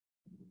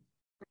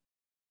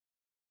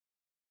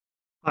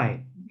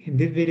Hi, in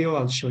this video,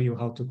 I'll show you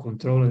how to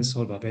control and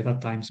solve a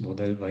Veda-TIMES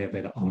model via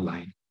Veda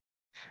Online.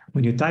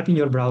 When you type in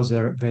your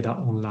browser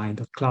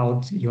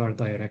vedaonline.cloud, you are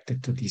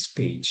directed to this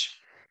page.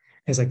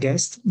 As a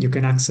guest, you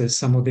can access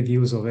some of the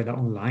views of Veda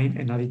Online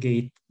and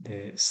navigate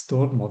the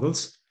stored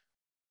models.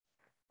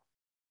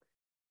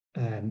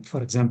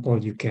 For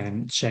example, you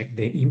can check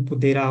the input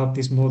data of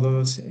these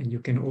models, and you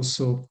can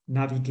also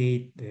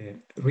navigate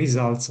the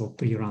results of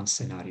pre-run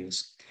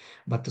scenarios.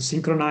 But to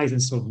synchronize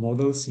and solve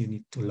models, you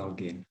need to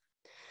log in.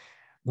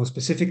 More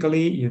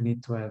specifically, you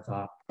need to have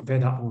a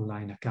Veda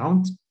Online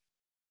account,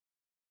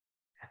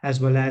 as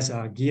well as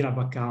a GitHub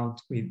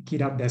account with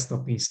GitHub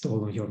Desktop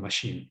installed on your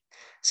machine,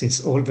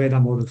 since all Veda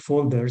model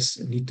folders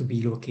need to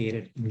be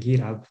located in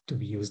GitHub to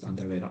be used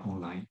under Veda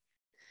Online.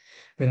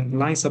 Veda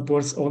Online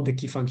supports all the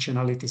key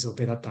functionalities of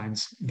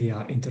Veda-TIMES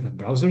via internet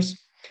browsers,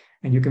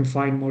 and you can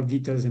find more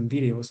details and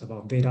videos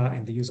about Veda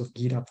and the use of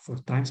GitHub for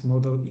Times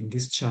model in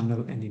this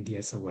channel and in the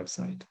ESA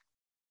website.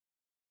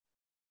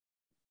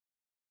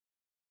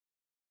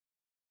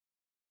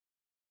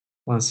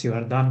 Once you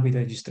are done with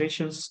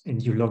registrations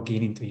and you log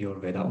in into your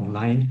Veda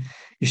Online,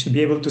 you should be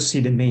able to see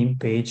the main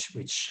page,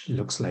 which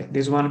looks like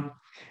this one,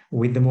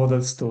 with the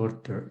model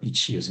stored per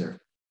each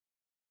user.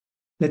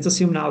 Let's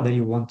assume now that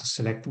you want to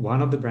select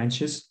one of the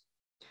branches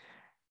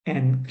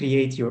and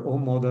create your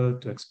own model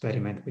to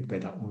experiment with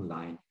Veda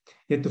Online.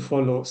 You have to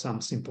follow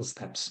some simple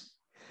steps.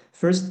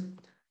 First,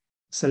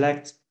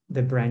 select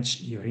the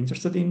branch you're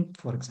interested in,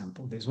 for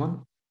example, this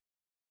one.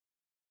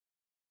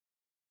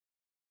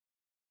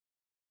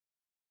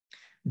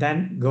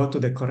 Then go to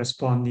the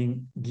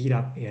corresponding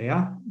GitHub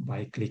area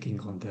by clicking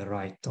on the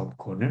right top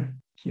corner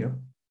here.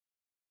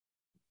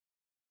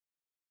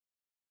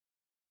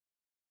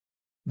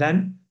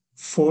 Then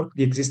fork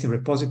the existing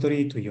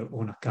repository to your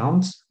own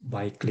account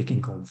by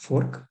clicking on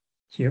fork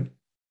here.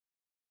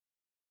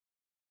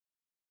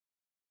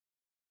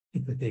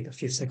 It will take a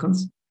few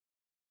seconds.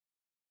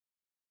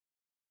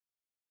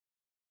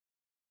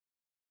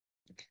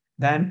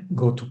 Then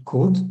go to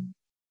code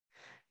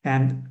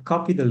and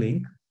copy the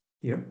link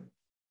here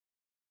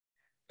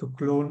to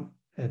clone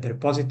the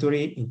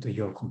repository into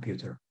your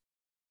computer.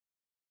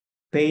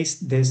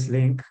 Paste this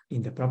link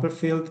in the proper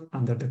field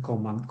under the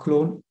command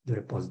clone the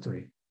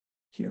repository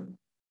here.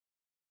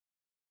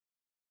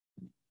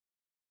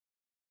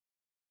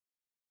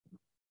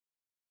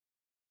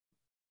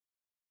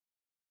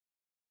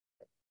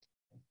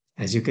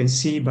 As you can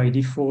see, by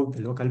default,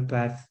 the local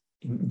path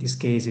in this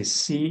case is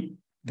C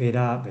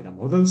Veda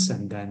models,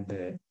 and then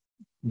the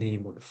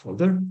name of the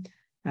folder,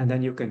 and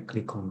then you can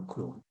click on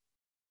clone.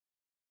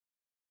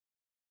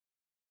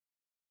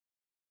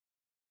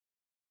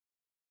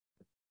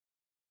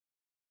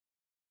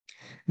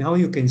 Now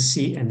you can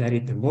see and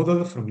edit the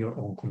model from your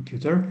own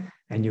computer,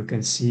 and you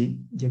can see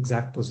the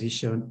exact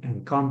position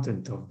and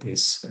content of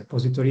this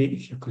repository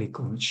if you click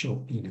on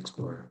Show in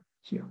Explorer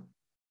here.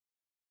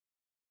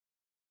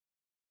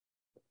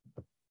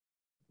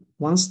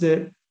 Once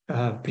the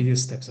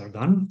previous steps are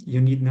done,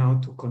 you need now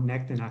to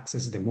connect and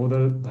access the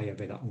model via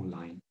Veda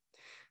Online.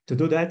 To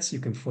do that, you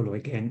can follow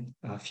again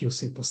a few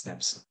simple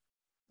steps.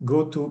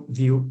 Go to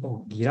View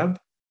on GitHub.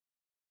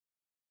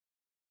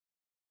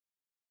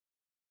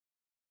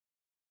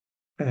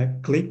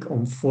 Click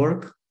on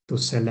Fork to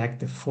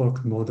select the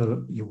forked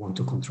model you want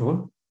to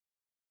control.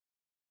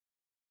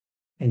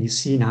 And you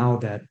see now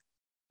that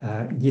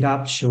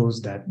GitHub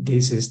shows that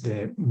this is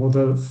the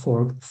model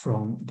forked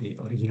from the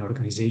original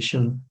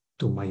organization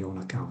to my own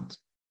account.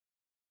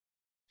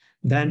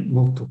 Then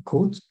move to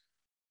code.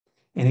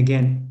 And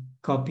again,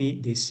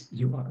 copy this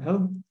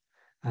URL.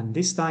 And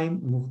this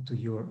time, move to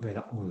your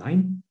Veda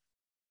Online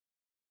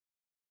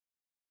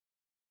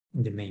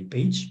in the main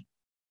page.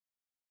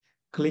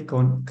 Click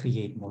on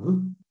Create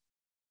Model.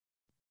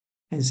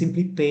 And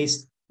simply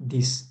paste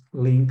this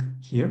link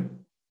here.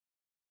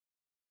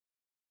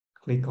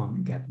 Click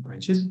on Get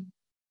Branches.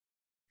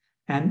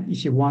 And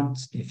if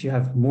you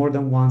have more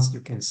than once, you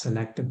can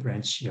select the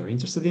branch you're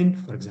interested in.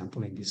 For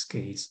example, in this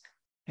case,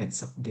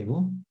 it's a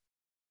demo.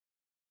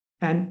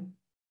 And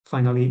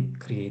finally,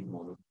 create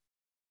model.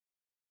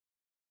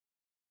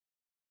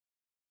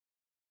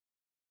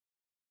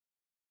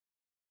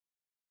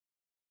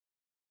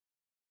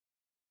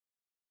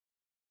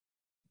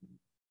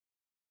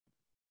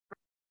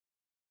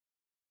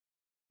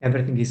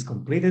 Everything is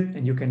completed,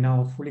 and you can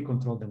now fully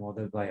control the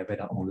model via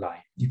Veda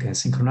Online. You can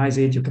synchronize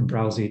it, you can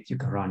browse it, you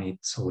can run it.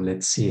 So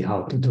let's see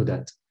how to do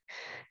that.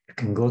 You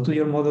can go to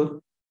your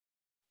model,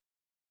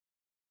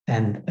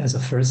 and as a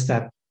first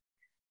step,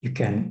 you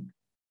can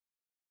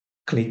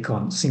click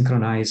on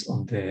Synchronize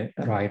on the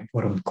right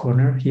bottom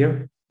corner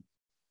here.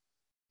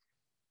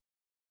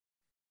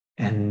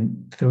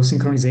 And through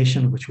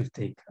synchronization, which will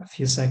take a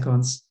few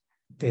seconds,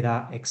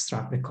 Veda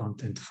extract the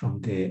content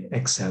from the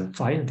Excel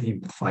file, the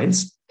input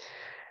files.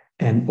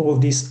 And all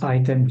these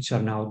items, which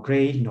are now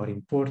gray, not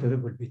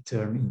imported, will be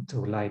turned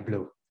into light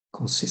blue,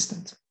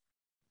 consistent.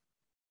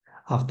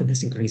 After the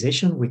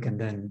synchronization, we can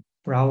then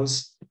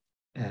browse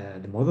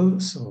the model.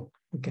 So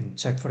we can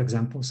check, for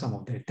example, some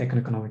of the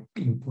techno-economic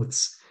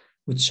inputs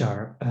which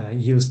are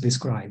used to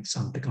describe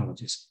some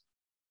technologies.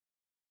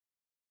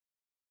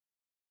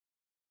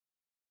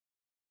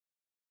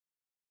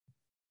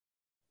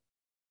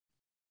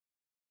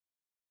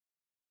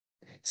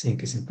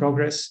 Sync is in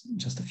progress,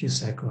 just a few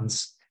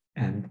seconds,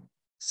 and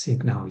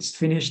sync now is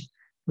finished.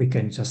 We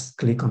can just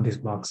click on these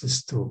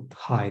boxes to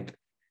hide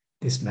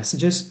these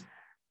messages,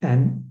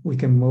 and we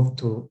can move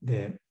to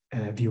the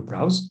view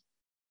browse.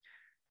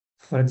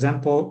 For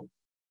example,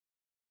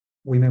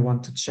 we may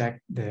want to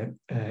check the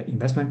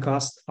investment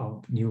cost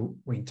of new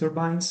wind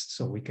turbines,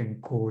 so we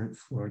can call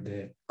for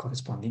the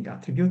corresponding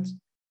attribute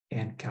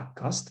and cap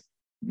cost.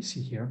 You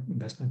see here,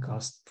 investment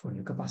cost for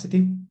new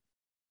capacity.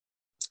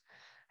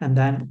 And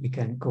then we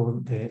can call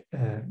the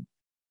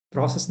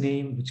process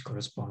name, which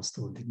corresponds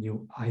to the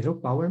new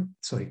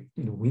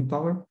new wind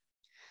power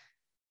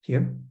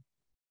here.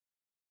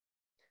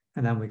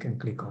 And then we can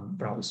click on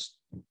browse.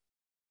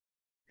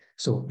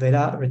 So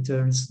Veda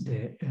returns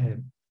the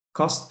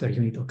cost per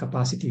unit of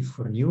capacity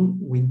for new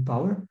wind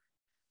power.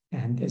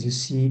 And as you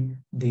see,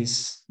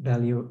 this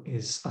value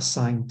is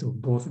assigned to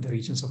both the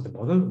regions of the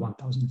model.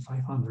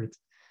 1,500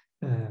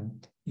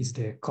 is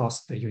the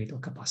cost per unit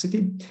of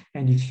capacity.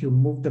 And if you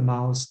move the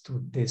mouse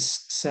to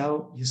this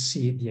cell, you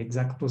see the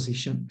exact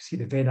position. See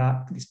the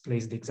Veda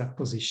displays the exact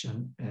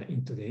position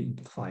into the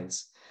input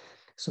files.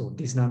 So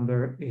this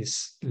number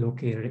is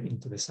located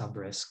into the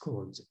subres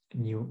called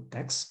new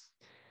text,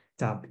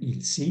 tab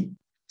ILC,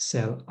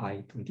 cell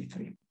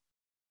I23.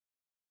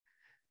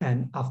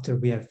 And after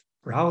we have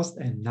browsed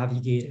and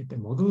navigated the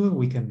model,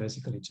 we can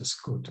basically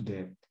just go to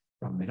the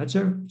run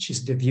manager, which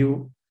is the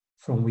view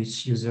from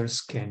which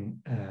users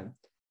can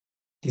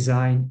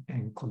design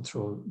and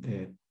control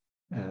the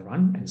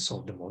run and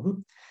solve the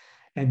model.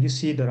 And you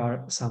see there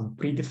are some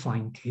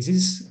predefined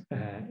cases.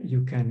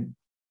 You can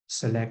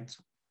select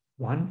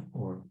one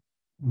or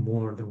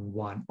more than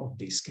one of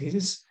these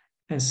cases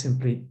and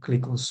simply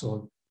click on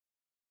solve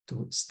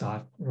to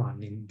start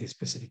running this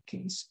specific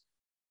case.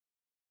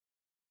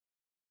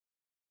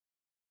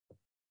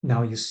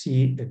 Now you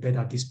see the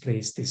Veda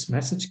displays this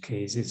message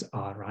cases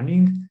are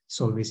running,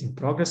 solve is in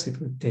progress. It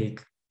will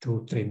take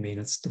 2-3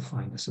 minutes to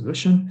find a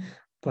solution.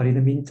 But in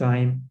the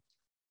meantime,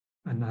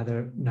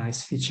 another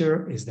nice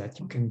feature is that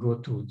you can go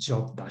to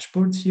job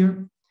dashboards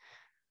here,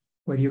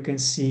 where you can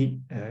see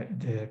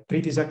the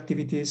previous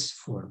activities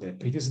for the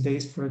previous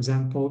days, for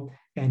example.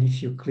 And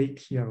if you click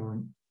here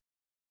on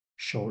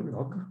show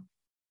log,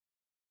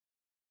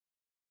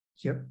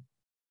 here,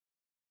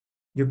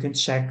 you can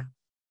check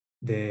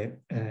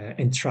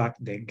and track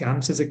the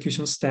GAMS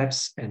execution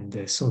steps and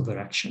the solver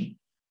action.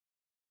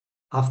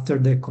 After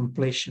the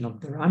completion of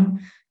the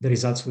run, the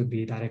results will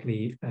be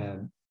directly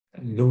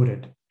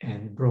loaded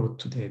and brought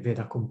to the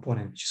Veda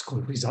component, which is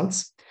called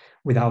results,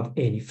 without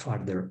any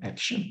further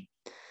action.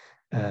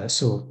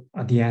 So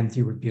at the end,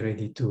 you will be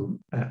ready to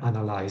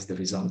analyze the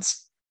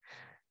results.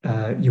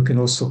 You can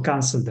also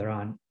cancel the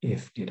run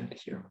if needed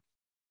here.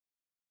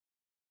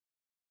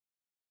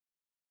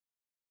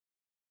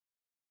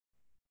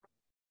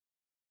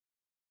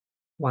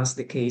 Once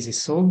the case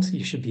is solved,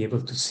 you should be able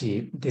to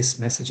see these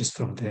messages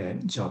from the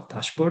job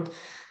dashboard,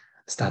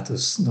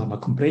 status normal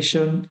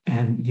completion,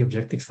 and the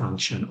objective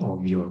function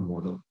of your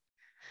model.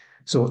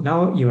 So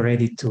now you're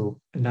ready to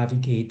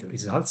navigate the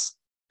results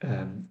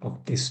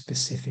of this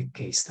specific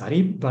case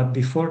study. But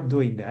before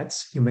doing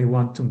that, you may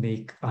want to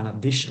make an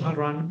additional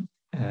run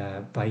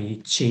by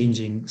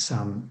changing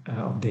some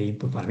of the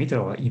input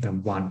parameter or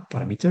even one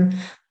parameter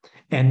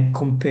and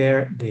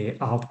compare the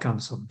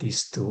outcomes of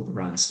these two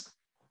runs.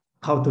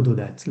 How to do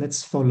that?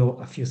 Let's follow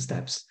a few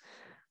steps.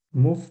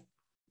 Move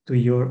to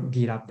your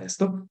GitHub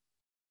desktop.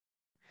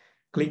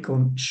 Click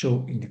on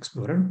Show in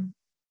Explorer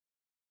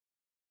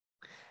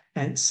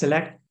and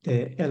select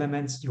the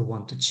elements you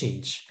want to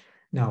change.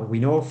 Now, we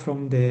know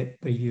from the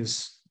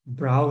previous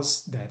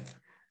browse that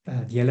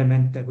the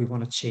element that we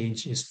want to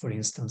change is, for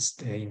instance,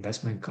 the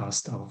investment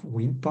cost of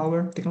wind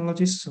power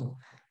technologies. So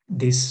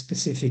this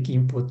specific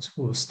input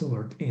was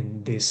stored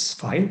in this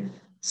file,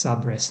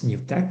 subres new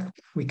tech.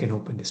 We can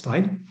open this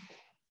file.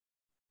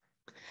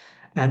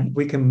 And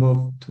we can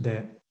move to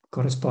the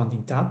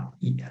corresponding tab,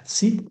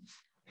 ELC,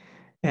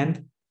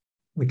 and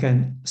we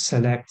can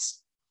select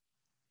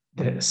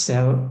the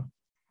cell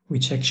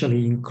which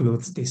actually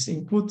includes this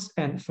input.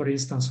 And for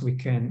instance, we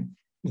can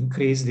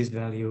increase this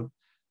value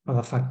of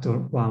a factor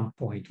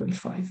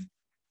 1.25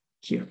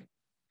 here.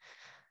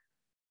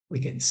 We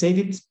can save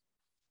it,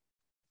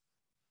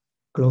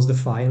 close the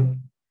file,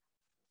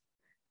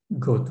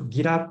 go to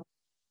GitHub,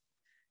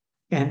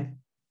 and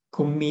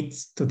commit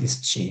to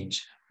this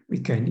change. We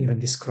can even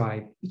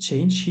describe the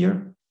change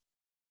here.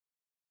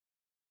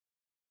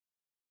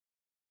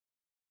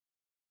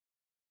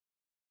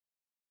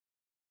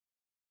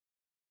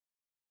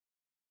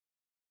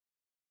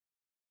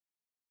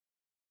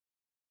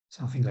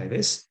 Something like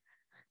this.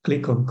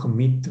 Click on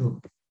commit to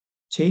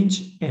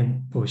change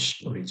and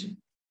push origin.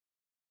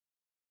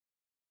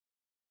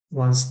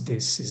 Once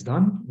this is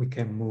done, we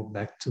can move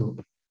back to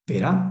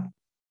Veda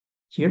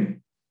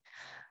here,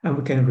 and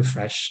we can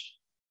refresh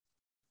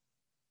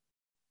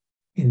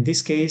In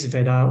this case,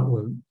 Veda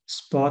will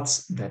spot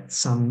that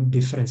some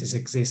differences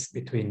exist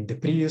between the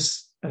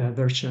previous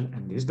version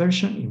and this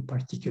version, in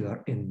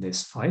particular in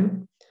this file.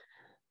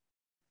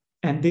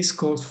 And this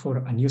calls for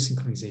a new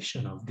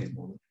synchronization of this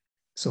model.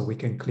 So we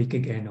can click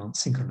again on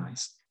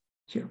synchronize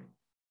here.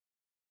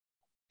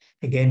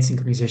 Again,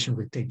 synchronization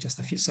will take just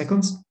a few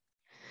seconds.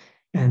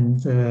 And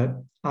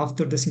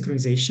after the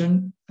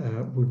synchronization,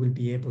 we will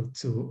be able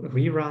to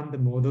rerun the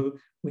model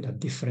with a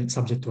different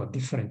subject to a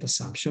different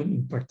assumption,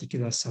 in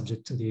particular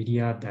subject to the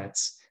idea that,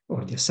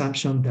 or the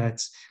assumption that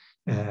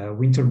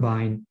wind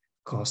turbine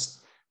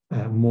costs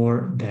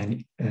more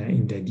than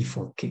in the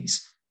default case.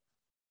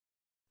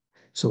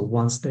 So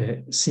once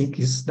the sync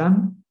is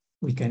done,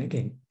 we can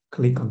again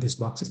click on these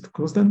boxes to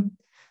close them.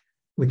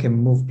 We can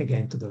move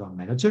again to the run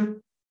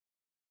manager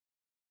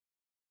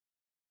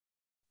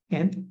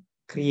and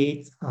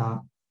create a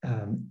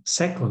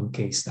second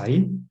case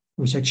study,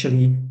 which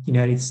actually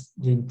inherits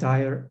the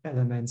entire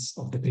elements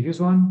of the previous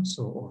one,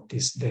 so of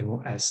this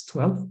demo as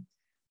 12,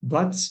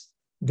 but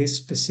this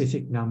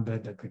specific number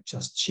that we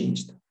just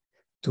changed.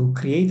 To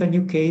create a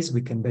new case,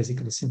 we can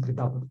basically simply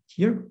double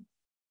here,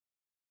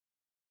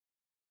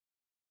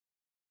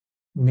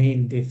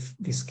 name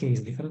this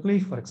case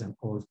differently, for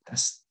example,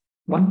 test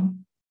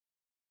 1.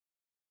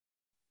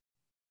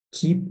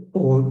 Keep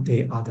all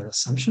the other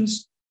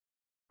assumptions,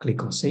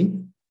 click on save.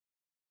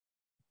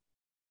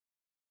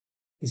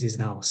 This is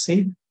now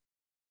saved.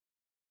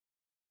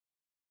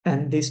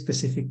 And this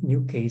specific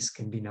new case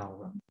can be now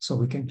run. So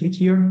we can click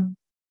here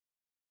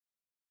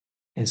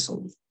and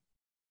solve.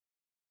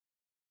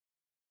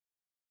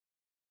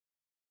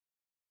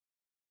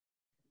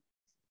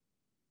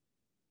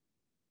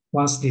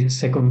 Once the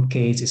second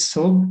case is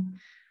solved,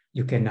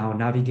 you can now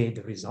navigate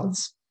the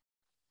results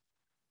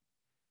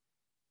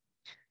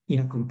in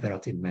a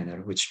comparative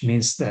manner, which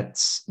means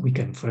that we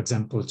can, for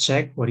example,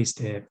 check what is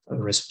the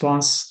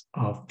response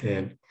of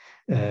the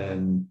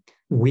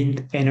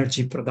wind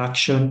energy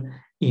production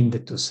in the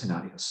two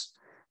scenarios.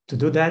 To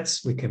do that,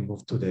 we can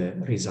move to the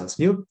results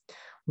view.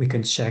 We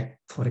can check,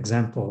 for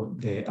example,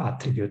 the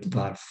attribute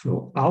var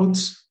flow out,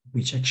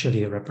 which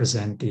actually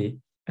represent the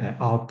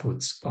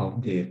outputs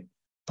of the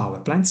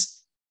power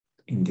plants.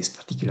 In this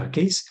particular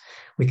case,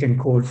 we can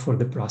call for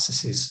the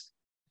processes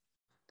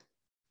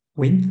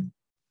wind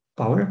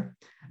power,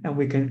 and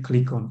we can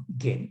click on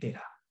get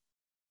data.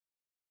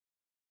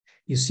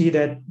 You see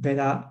that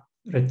Veda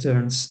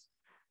returns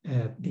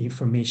the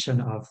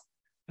information of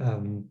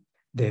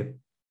the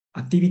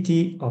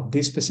activity of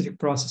these specific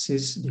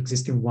processes, the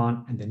existing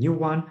one and the new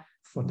one,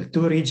 for the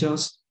two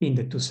regions in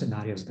the two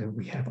scenarios that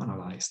we have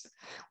analyzed.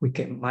 We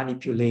can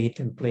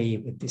manipulate and play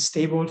with this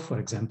table. For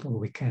example,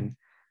 we can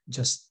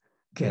just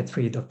get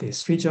rid of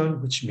this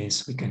region, which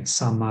means we can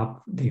sum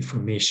up the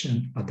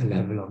information at the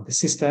level of the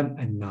system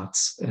and not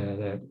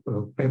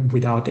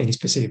without any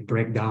specific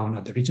breakdown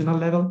at the regional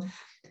level.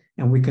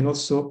 And we can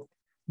also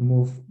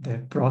move the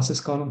process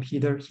column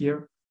header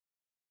here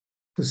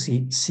to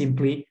see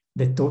simply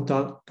the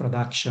total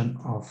production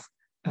of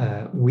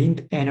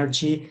wind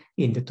energy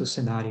in the two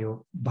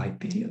scenarios by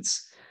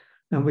periods.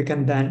 And we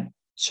can then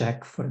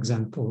check, for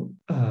example,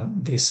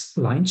 this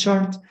line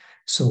chart,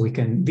 so we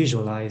can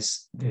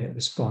visualize the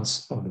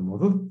response of the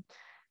model.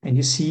 And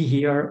you see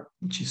here,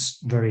 which is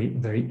very,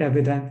 very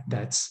evident,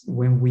 that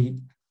when we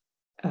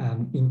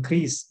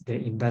increase the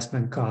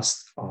investment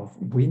cost of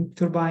wind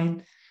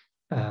turbine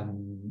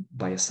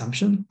by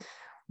assumption,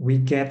 we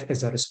get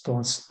as a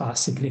response a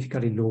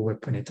significantly lower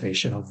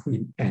penetration of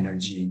wind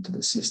energy into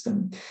the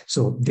system.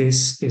 So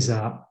this is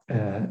a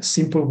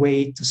simple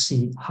way to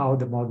see how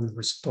the model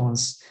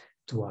responds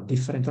to a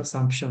different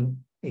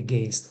assumption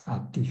against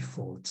a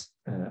default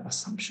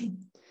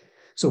assumption.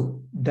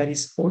 So that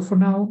is all for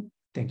now.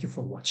 Thank you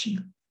for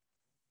watching.